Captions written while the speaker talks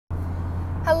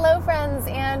Hello, friends,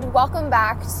 and welcome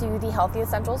back to the Healthy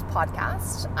Essentials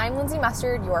podcast. I'm Lindsay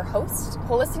Mustard, your host,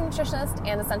 holistic nutritionist,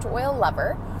 and essential oil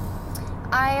lover.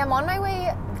 I am on my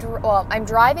way, I'm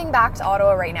driving back to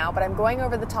Ottawa right now, but I'm going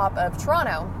over the top of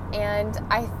Toronto, and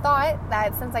I thought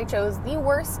that since I chose the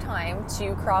worst time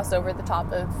to cross over the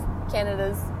top of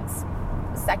Canada's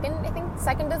second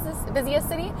busiest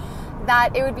city,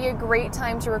 that it would be a great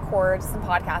time to record some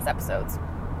podcast episodes.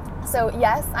 So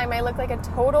yes, I might look like a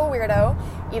total weirdo,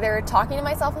 either talking to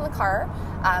myself in the car,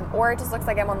 or it just looks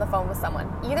like I'm on the phone with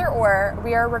someone. Either or,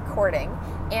 we are recording,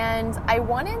 and I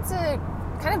wanted to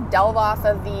kind of delve off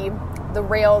of the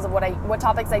rails of what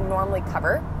topics I normally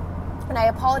cover. And I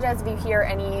apologize if you hear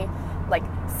any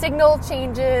signal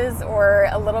changes or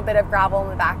a little bit of gravel in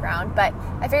the background, but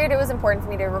I figured it was important for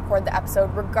me to record the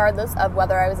episode regardless of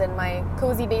whether I was in my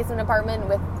cozy basement apartment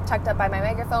tucked up by my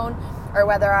microphone, or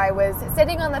whether I was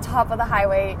sitting on the top of the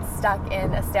highway stuck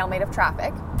in a stalemate of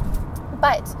traffic.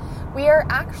 But we are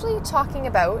actually talking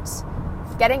about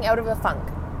getting out of the funk.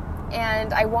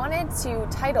 And I wanted to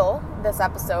title this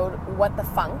episode, What the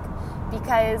Funk,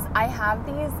 because I have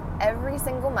these every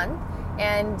single month,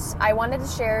 and I wanted to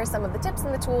share some of the tips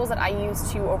and the tools that I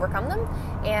use to overcome them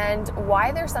and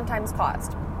why they're sometimes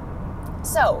caused.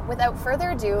 So, without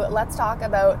further ado, let's talk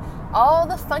about all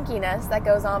the funkiness that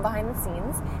goes on behind the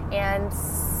scenes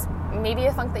and maybe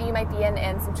a funk that you might be in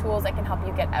and some tools that can help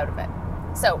you get out of it.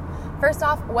 So, first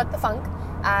off, what the funk?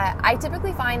 I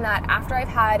typically find that after I've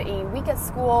had a week at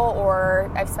school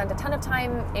or I've spent a ton of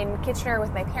time in Kitchener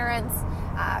with my parents,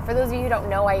 for those of you who don't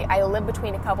know, I live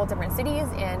between a couple different cities,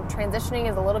 and transitioning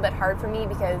is a little bit hard for me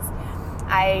because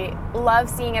I love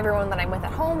seeing everyone that I'm with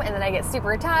at home, and then I get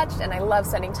super attached and I love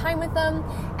spending time with them,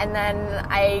 and then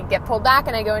I get pulled back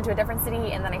and I go into a different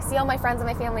city, and then I see all my friends and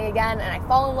my family again and I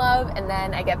fall in love, and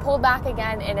then I get pulled back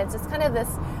again, and it's just kind of this,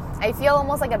 I feel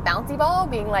almost like a bouncy ball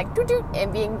being like doot doot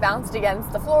and being bounced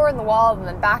against the floor and the wall and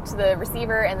then back to the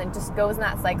receiver, and then just goes in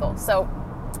that cycle. So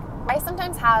I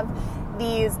sometimes have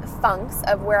these funks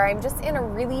of where I'm just in a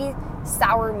really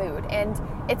sour mood, and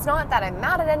it's not that I'm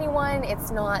mad at anyone, it's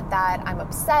not that I'm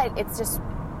upset, it's just,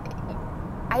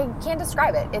 I can't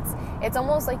describe it. It's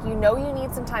almost like you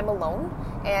need some time alone,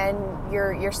 and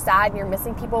you're sad and you're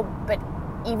missing people, but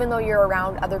even though you're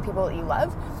around other people that you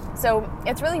love. So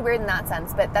it's really weird in that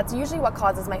sense, but that's usually what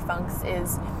causes my funks,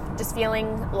 is just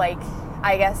feeling like,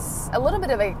 I guess, a little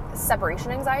bit of a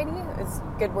separation anxiety is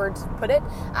a good word to put it,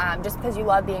 just because you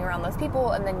love being around those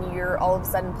people, and then you're all of a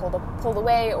sudden pulled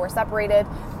away or separated,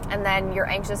 and then you're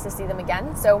anxious to see them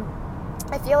again. So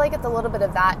I feel like it's a little bit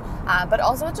of that, but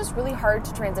also it's just really hard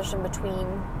to transition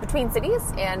between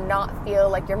cities and not feel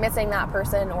like you're missing that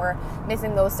person or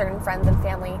missing those certain friends and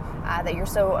family that you're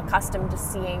so accustomed to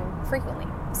seeing frequently.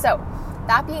 So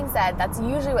that being said, that's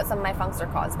usually what some of my funks are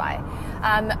caused by.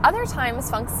 Other times,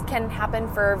 funks can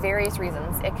happen for various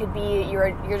reasons. It could be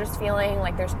you're just feeling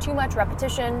like there's too much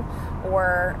repetition,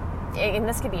 and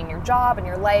this could be in your job, in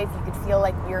your life. You could feel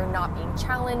like you're not being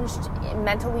challenged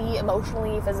mentally,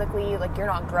 emotionally, physically, like you're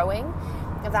not growing,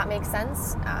 if that makes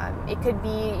sense. It could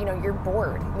be, you're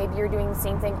bored. Maybe you're doing the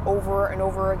same thing over and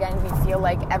over again. You feel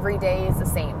like every day is the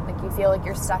same. Like you feel like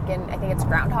you're stuck in, I think it's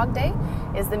Groundhog Day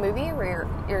is the movie, where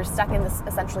you're stuck in this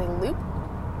essentially loop.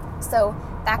 So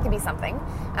that could be something.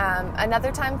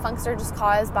 Another time, funks are just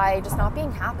caused by just not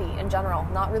being happy in general,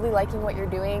 not really liking what you're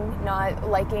doing, not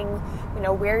liking,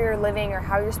 where you're living or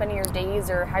how you're spending your days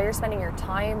or how you're spending your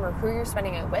time or who you're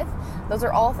spending it with. Those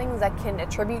are all things that can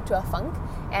attribute to a funk.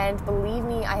 And believe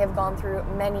me, I have gone through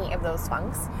many of those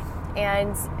funks,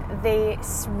 and they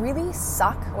really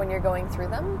suck when you're going through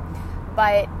them.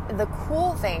 But the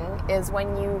cool thing is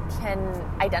when you can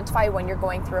identify when you're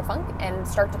going through a funk and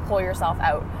start to pull yourself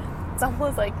out. It's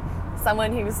almost like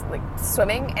someone who's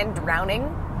swimming and drowning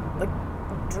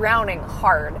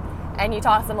hard, and you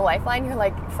toss them a lifeline, you're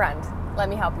like, friend, let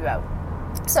me help you out.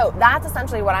 So that's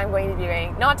essentially what I'm going to be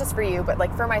doing, not just for you, but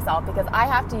for myself, because I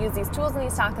have to use these tools and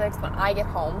these tactics when I get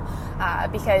home,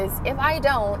 because if I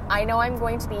don't, I know I'm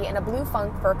going to be in a blue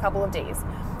funk for a couple of days.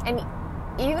 And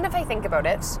even if I think about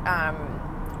it,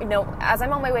 as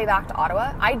I'm on my way back to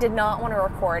Ottawa, I did not want to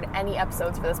record any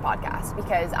episodes for this podcast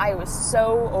because I was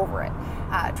so over it.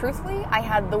 Truthfully, I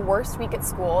had the worst week at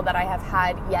school that I have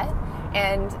had yet,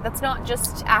 and that's not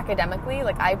just academically.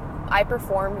 I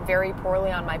performed very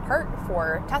poorly on my part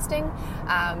for testing,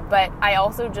 but I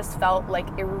also just felt like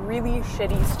a really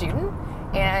shitty student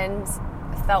and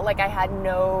felt like I had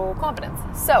no confidence.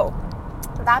 So,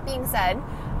 that being said,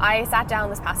 I sat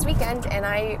down this past weekend and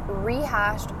I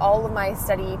rehashed all of my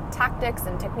study tactics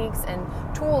and techniques and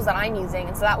tools that I'm using.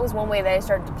 And so that was one way that I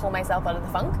started to pull myself out of the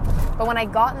funk. But when I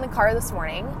got in the car this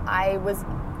morning, I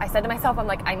said to myself, I'm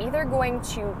like, I'm either going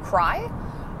to cry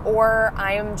or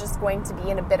I am just going to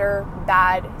be in a bitter,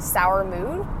 bad, sour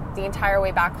mood the entire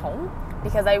way back home,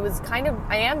 because I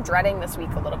am dreading this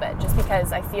week a little bit just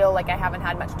because I feel like I haven't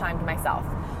had much time to myself.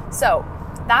 So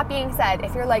that being said,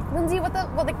 if you're like, Lindsay, what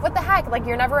the heck? Like,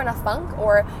 you're never in a funk,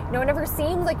 or, it never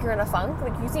seems like you're in a funk.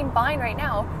 Like, you seem fine right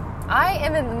now. I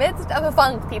am in the midst of a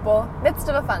funk, people. Midst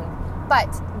of a funk. But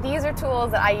these are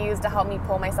tools that I use to help me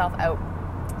pull myself out.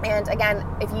 And again,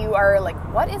 if you are like,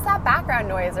 what is that background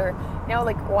noise? Or,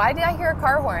 like, why did I hear a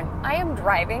car horn? I am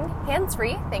driving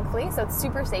hands-free, thankfully, so it's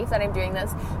super safe that I'm doing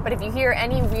this. But if you hear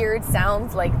any weird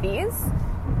sounds like these,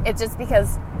 it's just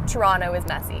because Toronto is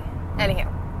messy.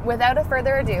 Anyhow, without a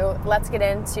further ado, let's get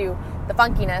into the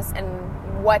funkiness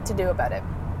and what to do about it.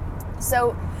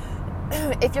 So,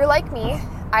 if you're like me,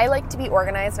 I like to be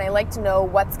organized and I like to know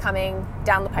what's coming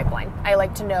down the pipeline. I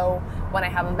like to know when I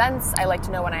have events. I like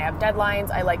to know when I have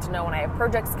deadlines. I like to know when I have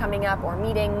projects coming up or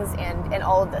meetings and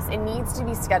all of this. It needs to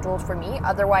be scheduled for me.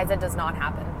 Otherwise, it does not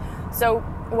happen. So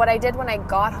what I did when I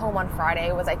got home on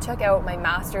Friday was I took out my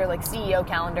master CEO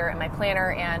calendar and my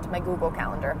planner and my Google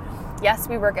calendar. Yes,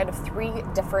 we work out of 3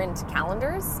 different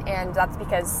calendars, and that's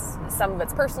because some of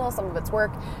it's personal, some of it's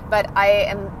work, but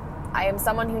I am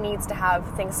someone who needs to have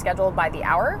things scheduled by the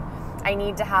hour. I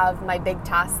need to have my big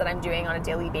tasks that I'm doing on a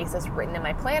daily basis written in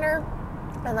my planner.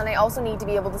 And then I also need to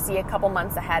be able to see a couple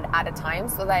months ahead at a time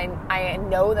so that I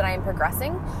know that I am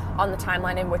progressing on the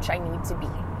timeline in which I need to be.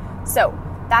 So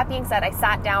that being said, I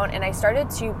sat down and I started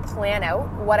to plan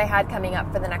out what I had coming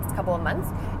up for the next couple of months.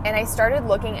 And I started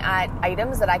looking at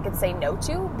items that I could say no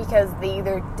to because they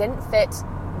either didn't fit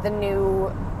the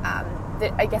new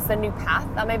the new path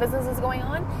that my business is going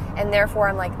on, and therefore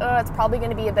I'm like, it's probably going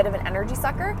to be a bit of an energy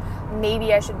sucker.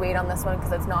 Maybe I should wait on this one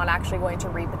because it's not actually going to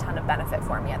reap a ton of benefit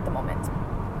for me at the moment.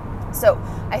 So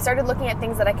I started looking at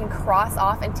things that I can cross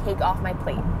off and take off my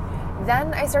plate.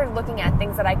 Then I started looking at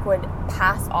things that I could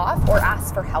pass off or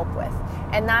ask for help with.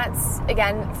 And that's,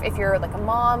 again, if you're like a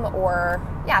mom or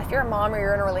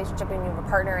you're in a relationship and you have a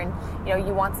partner and,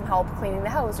 you want some help cleaning the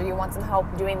house or you want some help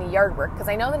doing the yard work. Because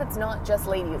I know that it's not just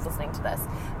ladies listening to this,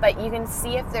 but you can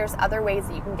see if there's other ways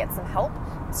that you can get some help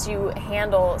to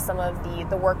handle some of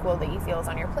the workload that you feel is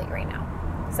on your plate right now.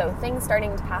 So things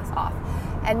starting to pass off.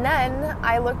 And then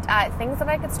I looked at things that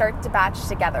I could start to batch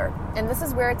together. And this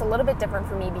is where it's a little bit different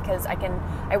for me because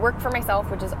I work for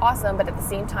myself, which is awesome, but at the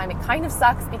same time, it kind of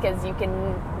sucks because you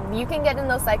can get in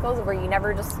those cycles where you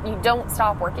don't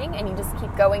stop working and you just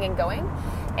keep going and going.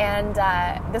 And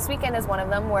this weekend is one of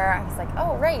them where I was like,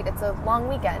 oh, right, it's a long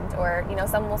weekend. Or,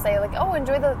 someone will say like, oh,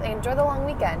 enjoy the long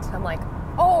weekend. I'm like,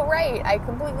 oh, right, I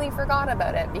completely forgot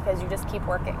about it because you just keep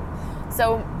working.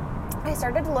 So I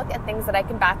started to look at things that I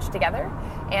could batch together,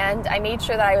 and I made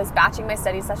sure that I was batching my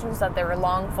study sessions so that they were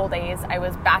long, full days. I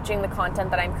was batching the content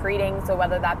that I'm creating, so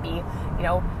whether that be,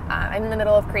 I'm in the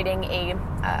middle of creating a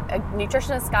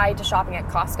nutritionist guide to shopping at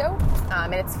Costco,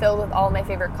 and it's filled with all my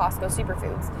favorite Costco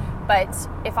superfoods. But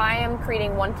if I am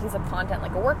creating one piece of content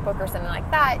like a workbook or something like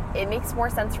that, it makes more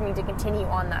sense for me to continue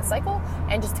on that cycle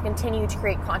and just to continue to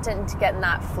create content and to get in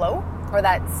that flow or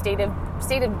that state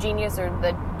of genius or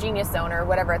the genius zone or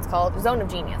whatever it's called, zone of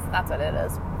genius. That's what it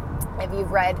is. If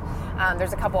you've read,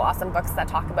 there's a couple awesome books that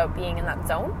talk about being in that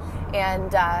zone,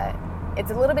 and it's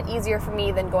a little bit easier for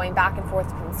me than going back and forth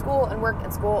between school and work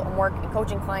and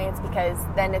coaching clients, because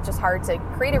then it's just hard to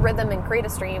create a rhythm and create a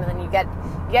stream, and then you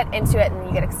get into it and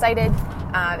you get excited,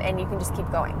 and you can just keep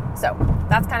going. So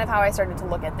that's kind of how I started to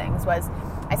look at things. Was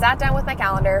I sat down with my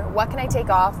calendar, what can I take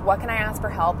off, what can I ask for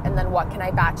help, and then what can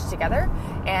I batch together?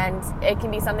 And it can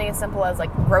be something as simple as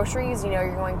like groceries,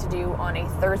 you're going to do on a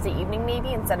Thursday evening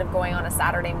maybe, instead of going on a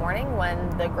Saturday morning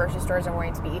when the grocery stores are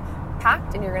going to be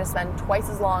packed and you're going to spend twice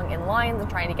as long in lines and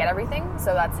trying to get everything.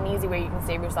 So that's an easy way you can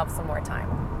save yourself some more time.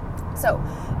 So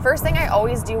first thing I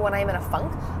always do when I'm in a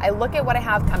funk, I look at what I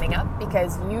have coming up,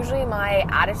 because usually my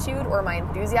attitude or my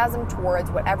enthusiasm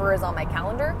towards whatever is on my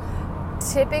calendar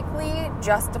typically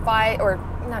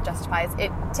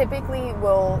it typically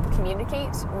will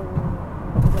communicate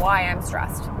why I'm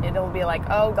stressed. It'll be like,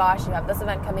 oh gosh, you have this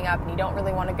event coming up and you don't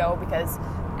really want to go because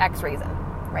X reason,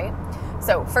 right?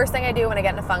 So first thing I do when I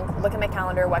get in a funk, look at my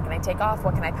calendar, what can I take off,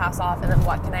 what can I pass off, and then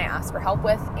what can I ask for help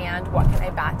with, and what can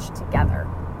I batch together.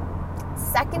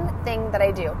 Second thing that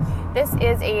I do, this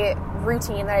is a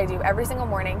routine that I do every single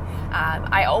morning.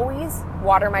 I always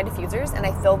water my diffusers and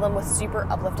I fill them with super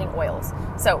uplifting oils.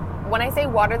 So when I say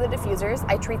water the diffusers,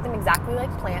 I treat them exactly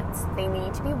like plants. They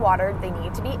need to be watered, they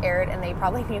need to be aired, and they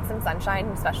probably need some sunshine,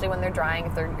 especially when they're drying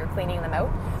if you're cleaning them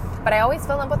out. But I always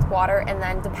fill them with water, and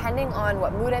then depending on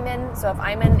what mood I'm in, so if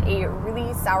I'm in a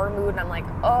really sour mood and I'm like,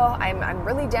 oh, I'm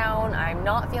really down, I'm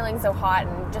not feeling so hot,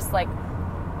 and just like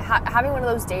having one of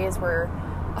those days where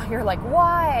you're like,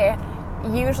 why?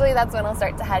 Usually that's when I'll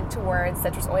start to head towards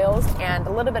citrus oils and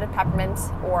a little bit of peppermint,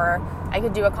 or I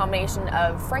could do a combination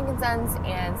of frankincense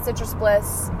and citrus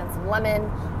bliss and some lemon,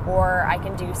 or I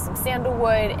can do some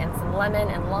sandalwood and some lemon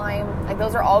and lime. Like,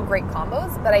 those are all great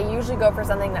combos, but I usually go for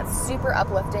something that's super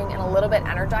uplifting and a little bit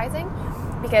energizing,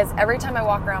 because every time I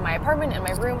walk around my apartment and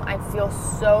my room, I feel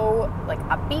so like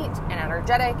upbeat and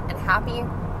energetic and happy.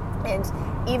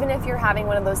 And even if you're having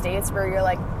one of those days where you're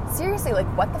like, seriously, like,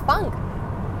 what the funk?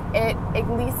 It at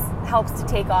least helps to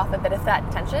take off a bit of that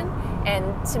tension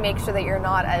and to make sure that you're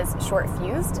not as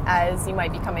short-fused as you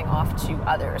might be coming off to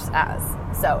others as.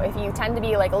 So if you tend to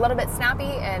be like a little bit snappy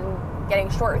and getting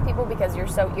short with people because you're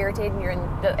so irritated and you're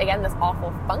in, again, this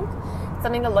awful funk,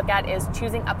 something to look at is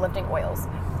choosing uplifting oils.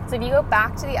 So if you go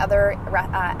back to the other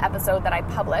episode that I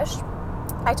published,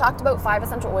 I talked about 5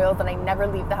 essential oils that I never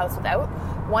leave the house without,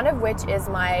 one of which is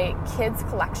my kids'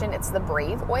 collection. It's the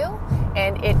Brave oil,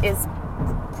 and it is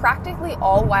practically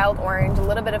all wild orange, a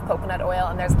little bit of coconut oil,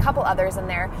 and there's a couple others in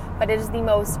there, but it is the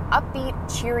most upbeat,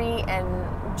 cheery, and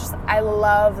just, I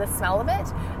love the smell of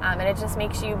it, and it just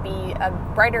makes you be a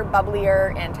brighter,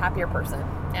 bubblier, and happier person.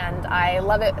 And I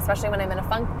love it, especially when I'm in a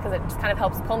funk, because it just kind of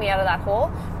helps pull me out of that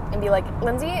hole and be like,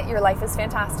 Lindsay, your life is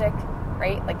fantastic,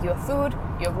 right? Like, you have food,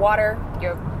 you have water, you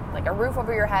have like a roof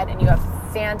over your head, and you have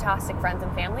fantastic friends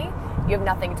and family. You have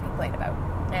nothing to complain about.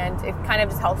 And it kind of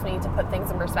just helps me to put things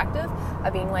in perspective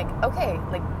of being like, okay,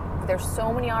 like, there's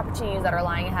so many opportunities that are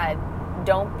lying ahead.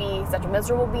 Don't be such a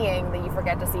miserable being that you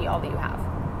forget to see all that you have.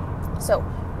 So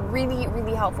really,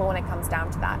 really helpful when it comes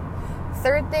down to that.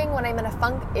 Third thing when I'm in a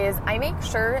funk is I make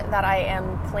sure that I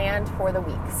am planned for the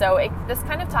week. So this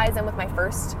kind of ties in with my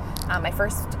first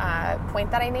point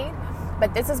that I made.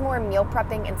 But this is more meal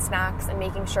prepping and snacks and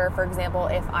making sure, for example,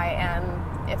 if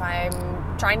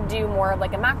I'm trying to do more of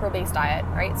like a macro-based diet,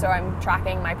 right? So I'm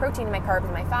tracking my protein and my carbs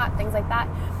and my fat, things like that.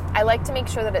 I like to make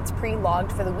sure that it's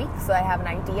pre-logged for the week so I have an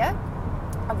idea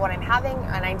of what I'm having,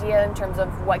 an idea in terms of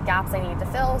what gaps I need to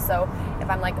fill. So if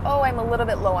I'm like, oh, I'm a little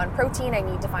bit low on protein, I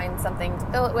need to find something to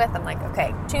fill it with. I'm like,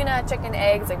 okay, tuna, chicken,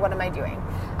 eggs, like, what am I doing?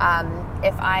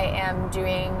 If I am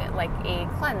doing like a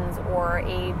cleanse or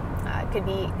could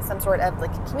be some sort of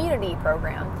like community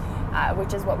program,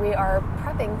 which is what we are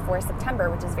prepping for September,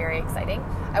 which is very exciting.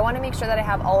 I want to make sure that I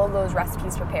have all of those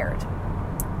recipes prepared.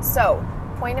 So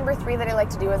point number 3 that I like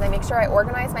to do is I make sure I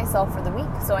organize myself for the week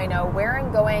so I know where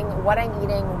I'm going, what I'm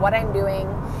eating, what I'm doing,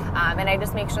 and I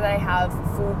just make sure that I have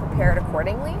food prepared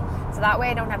accordingly. So that way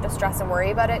I don't have to stress and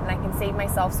worry about it, and I can save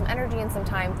myself some energy and some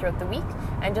time throughout the week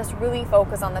and just really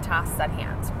focus on the tasks at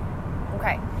hand.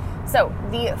 Okay, so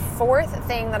the 4th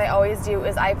thing that I always do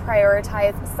is I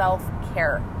prioritize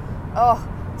self-care. Oh,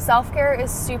 self-care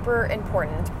is super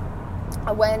important.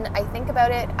 When I think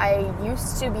about it, I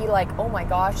used to be like, oh my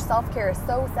gosh, self-care is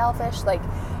so selfish. Like,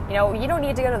 you know, you don't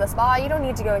need to go to the spa, you don't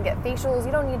need to go and get facials,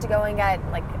 you don't need to go and get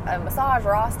like a massage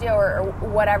or osteo or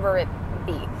whatever it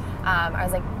be. I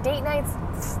was like, date nights?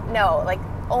 No, like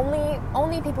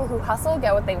only people who hustle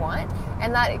get what they want,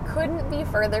 and that it couldn't be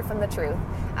further from the truth.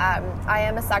 I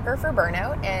am a sucker for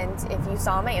burnout, and if you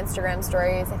saw my Instagram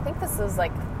stories, I think this was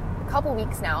like a couple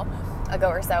weeks now ago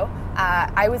or so,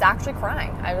 I was actually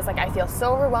crying. I was like, I feel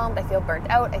so overwhelmed, I feel burnt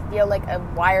out, I feel like a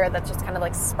wire that's just kind of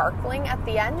like sparkling at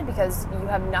the end because you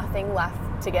have nothing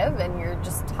left to give and you're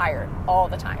just tired all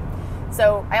the time.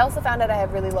 So I also found out I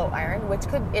have really low iron, which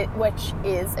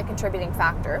is a contributing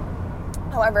factor.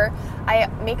 However, I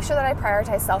make sure that I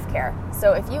prioritize self-care.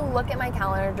 So if you look at my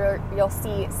calendar, you'll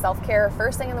see self-care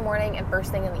first thing in the morning and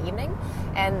first thing in the evening.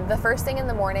 And the first thing in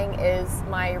the morning is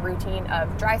my routine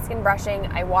of dry skin brushing.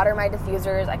 I water my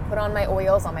diffusers, I put on my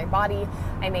oils on my body,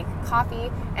 I make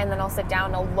coffee, and then I'll sit down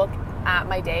and I'll look at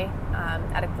my day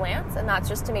at a glance. And that's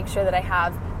just to make sure that I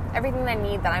have everything that I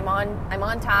need, that I'm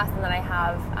on task, and that I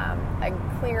have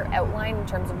a clear outline in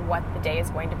terms of what the day is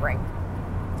going to bring.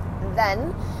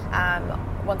 Then,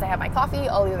 once I have my coffee,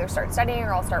 I'll either start studying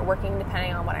or I'll start working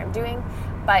depending on what I'm doing.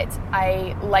 But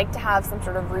I like to have some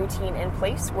sort of routine in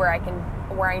place where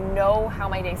I know how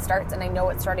my day starts and I know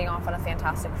it's starting off on a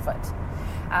fantastic foot.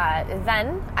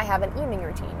 Then I have an evening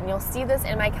routine, and you'll see this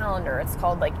in my calendar. It's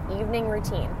called like evening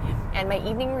routine, and my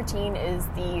evening routine is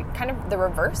the kind of the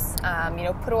reverse.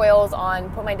 Put oils on,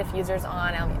 put my diffusers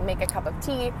on, I'll make a cup of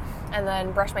tea, and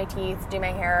then brush my teeth, do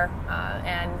my hair,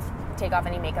 and take off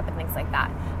any makeup and things like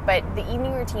that. But the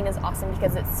evening routine is awesome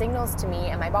because it signals to me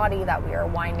and my body that we are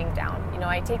winding down.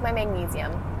 I take my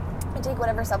magnesium, I take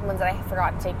whatever supplements that I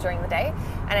forgot to take during the day,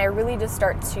 and I really just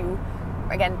start to,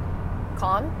 again,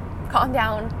 calm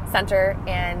down, center,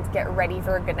 and get ready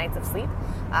for a good night's of sleep,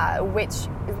 which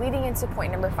is leading into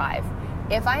point number 5.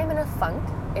 If I am in a funk,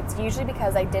 it's usually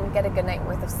because I didn't get a good night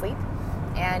worth of sleep,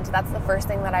 and that's the first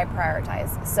thing that I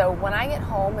prioritize. So when I get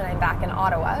home and I'm back in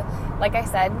Ottawa, like I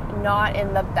said, not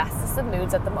in the bestest of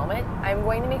moods at the moment, I'm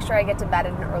going to make sure I get to bed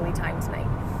at an early time tonight.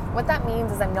 What that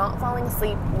means is I'm not falling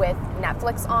asleep with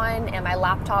Netflix on and my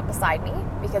laptop beside me,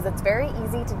 because it's very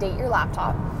easy to date your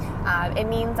laptop. It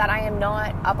means that I am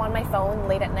not up on my phone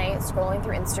late at night scrolling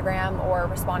through Instagram or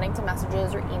responding to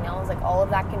messages or emails. Like, all of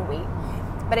that can wait.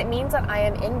 But it means that I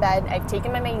am in bed. I've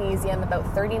taken my magnesium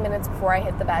about 30 minutes before I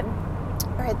hit the bed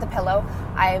or hit the pillow.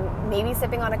 I'm maybe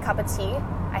sipping on a cup of tea.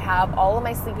 I have all of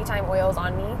my Sleepy Time oils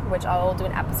on me, which I'll do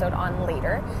an episode on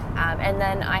later. And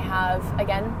then I have,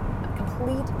 again,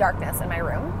 complete darkness in my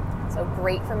room. So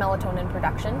great for melatonin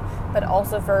production, but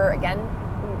also for, again,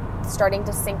 starting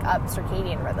to sync up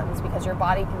circadian rhythms, because your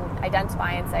body can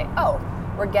identify and say, oh,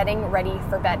 we're getting ready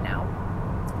for bed now.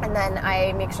 And then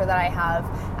I make sure that I have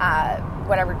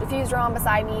whatever diffuser on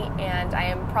beside me, and I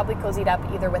am probably cozied up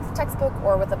either with a textbook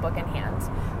or with a book in hand.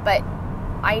 But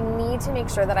I need to make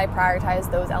sure that I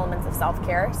prioritize those elements of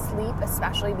self-care, sleep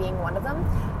especially being one of them.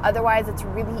 Otherwise, it's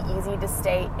really easy to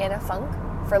stay in a funk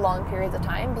for long periods of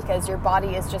time, because your body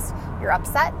is just, you're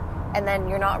upset, and then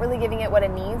you're not really giving it what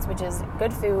it needs, which is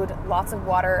good food, lots of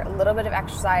water, a little bit of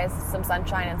exercise, some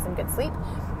sunshine, and some good sleep,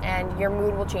 and your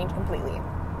mood will change completely.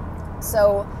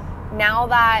 So now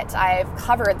that I've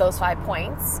covered those 5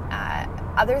 points,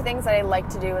 other things that I like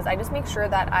to do is I just make sure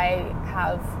that I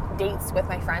have dates with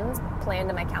my friends planned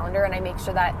in my calendar, and I make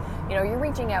sure that, you're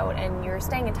reaching out and you're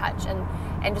staying in touch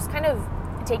and just kind of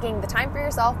taking the time for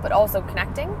yourself, but also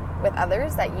connecting with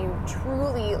others that you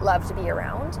truly love to be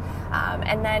around.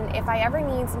 And then if I ever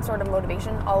need some sort of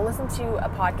motivation, I'll listen to a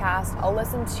podcast, I'll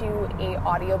listen to a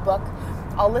audiobook,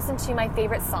 I'll listen to my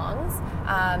favorite songs.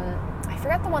 I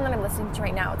forget the one that I'm listening to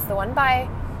right now. It's the one by,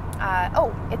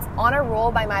 it's On a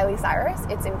Roll by Miley Cyrus.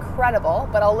 It's incredible,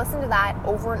 but I'll listen to that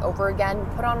over and over again,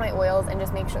 put on my oils, and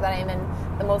just make sure that I'm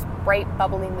in the most bright,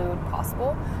 bubbly mood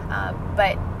possible.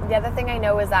 But the other thing I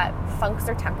know is that funks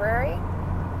are temporary,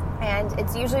 and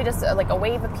it's usually just like a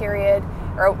wave, a period,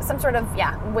 or some sort of,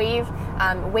 wave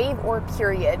or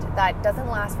period that doesn't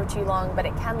last for too long, but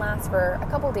it can last for a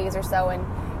couple days or so. And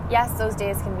yes, those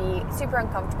days can be super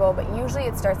uncomfortable, but usually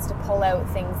it starts to pull out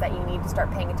things that you need to start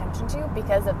paying attention to,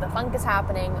 because if the funk is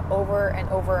happening over and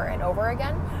over and over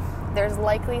again, there's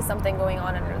likely something going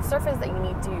on under the surface that you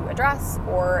need to address,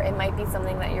 or it might be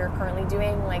something that you're currently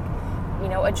doing, like,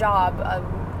 a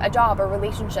job, a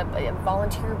relationship, a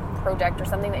volunteer project, or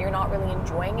something that you're not really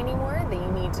enjoying anymore that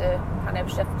you need to kind of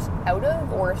shift out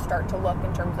of, or start to look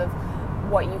in terms of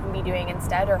what you can be doing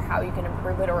instead, or how you can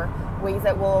improve it, or ways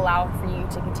that will allow for you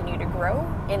to continue to grow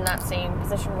in that same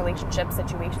position, relationship,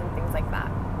 situation, things like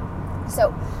that.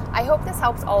 So I hope this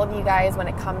helps all of you guys when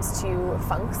it comes to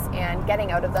funks and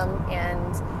getting out of them,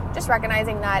 and just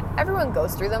recognizing that everyone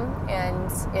goes through them,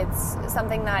 and it's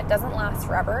something that doesn't last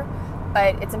forever,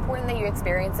 but it's important that you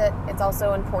experience it. It's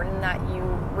also important that you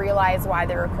realize why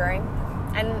they're occurring.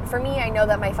 And for me, I know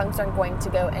that my funks aren't going to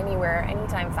go anywhere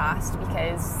anytime fast,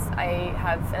 because I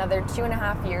have another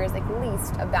 2.5 years at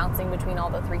least of bouncing between all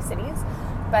the 3 cities.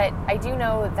 But I do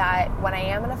know that when I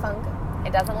am in a funk,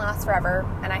 it doesn't last forever,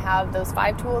 and I have those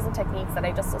 5 tools and techniques that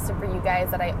I just listed for you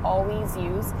guys that I always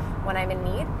use when I'm in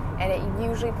need, and it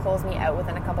usually pulls me out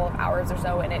within a couple of hours or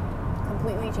so, and it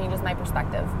completely changes my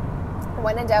perspective.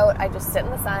 When in doubt, I just sit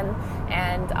in the sun,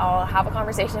 and I'll have a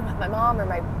conversation with my mom or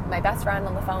my best friend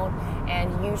on the phone,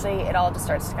 and usually it all just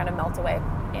starts to kind of melt away.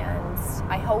 And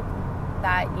I hope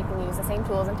that you can use the same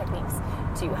tools and techniques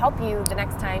to help you the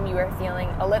next time you are feeling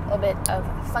a little bit of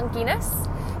funkiness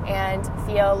and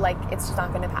feel like it's just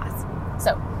not going to pass.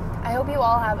 So I hope you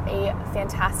all have a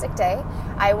fantastic day.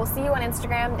 I will see you on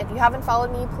Instagram. If you haven't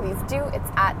followed me, please do. It's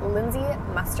at Lindsay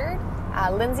Mustard.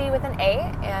 Lindsay with an A,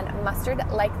 and mustard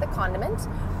like the condiment.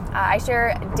 I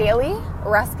share daily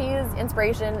recipes,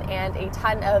 inspiration, and a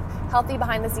ton of healthy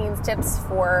behind-the-scenes tips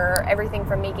for everything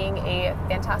from making a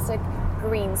fantastic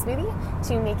green smoothie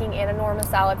to making an enormous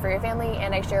salad for your family,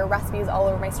 and I share recipes all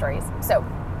over my stories. So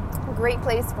Great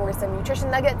place for some nutrition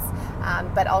nuggets,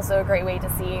 but also a great way to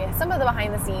see some of the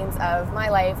behind the scenes of my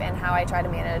life and how I try to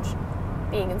manage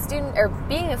being a student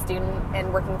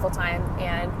and working full time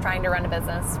and trying to run a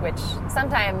business, which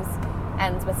sometimes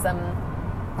ends with some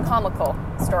comical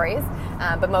stories,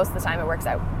 but most of the time it works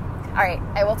out. All right,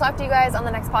 I will talk to you guys on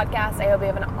the next podcast. I hope you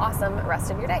have an awesome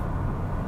rest of your day.